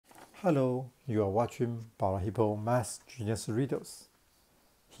Hello, you are watching Balahippo Math Genius Riddles.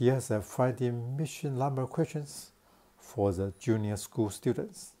 Here's a finding mission number questions for the junior school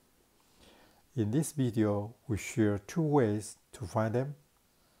students. In this video, we share two ways to find them.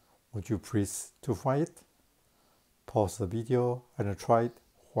 Would you please to find it? Pause the video and try it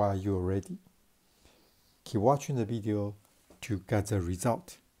while you are ready. Keep watching the video to get the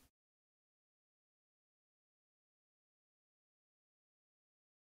result.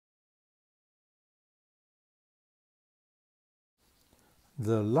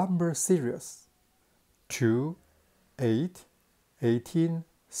 The number series 2, 8, 18,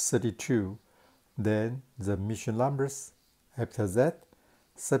 32, then the mission numbers, after that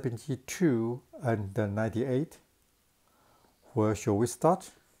 72 and 98. Where shall we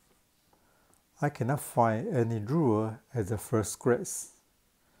start? I cannot find any rule at the first place,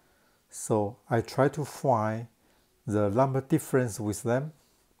 so I try to find the number difference with them.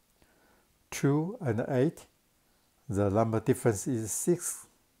 2 and 8. The number difference is 6.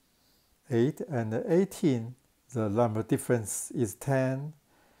 8 and 18, the number difference is 10.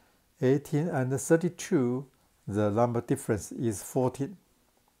 18 and 32, the number difference is 14.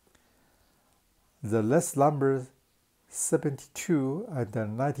 The last number 72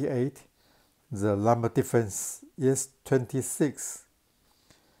 and 98, the number difference is 26.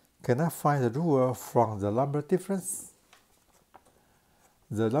 Can I find the rule from the number difference?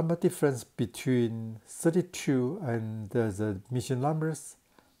 The number difference between 32 and the mission numbers,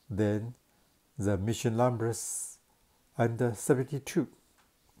 then the mission numbers and 72.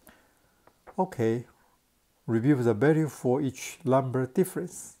 Okay, review the value for each number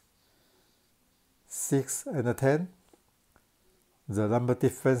difference. 6 and 10, the number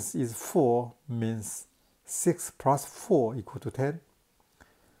difference is 4, means 6 plus 4 equal to 10.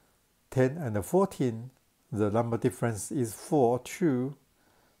 10 and 14, the number difference is 4, 2.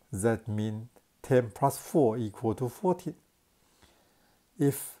 That means 10 plus 4 equal to 14.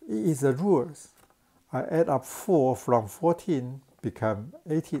 If it is a rule, I add up 4 from 14 become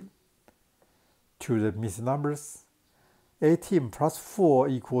 18. To the missing numbers, 18 plus 4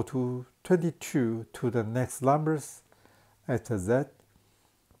 equal to 22 to the next numbers. After that,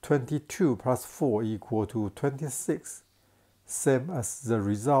 22 plus 4 equal to 26, same as the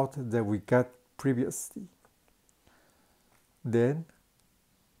result that we got previously. Then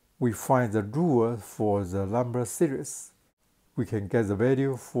we find the rule for the number series. We can get the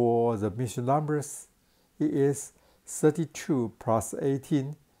value for the mission numbers. It is 32 plus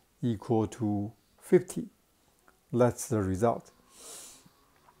 18 equal to 50. That's the result.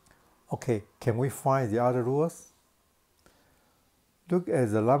 Okay, can we find the other rules? Look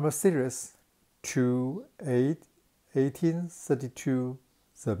at the number series 2, 8, 18, 32,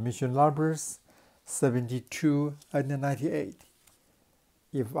 the mission numbers 72 and 98.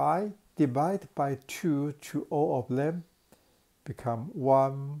 If I divide by 2 to all of them, become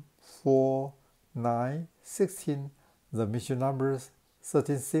 1, 4, 9, 16, the mission numbers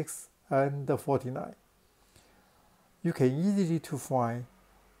 36 and 49. You can easily to find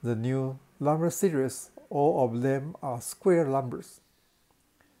the new number series. All of them are square numbers.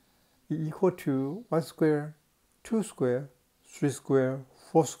 E equal to 1 square, 2 square, 3 square,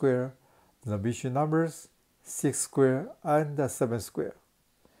 4 square, the mission numbers 6 square and 7 square.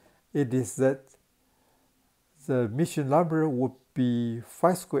 It is that the mission number would be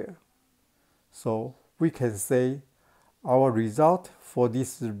 5 square. So we can say our result for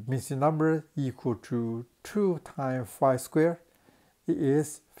this mission number equal to 2 times 5 square. It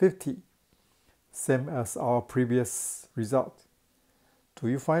is 50, same as our previous result. Do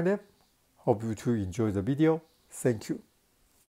you find it? Hope you to enjoy the video. Thank you.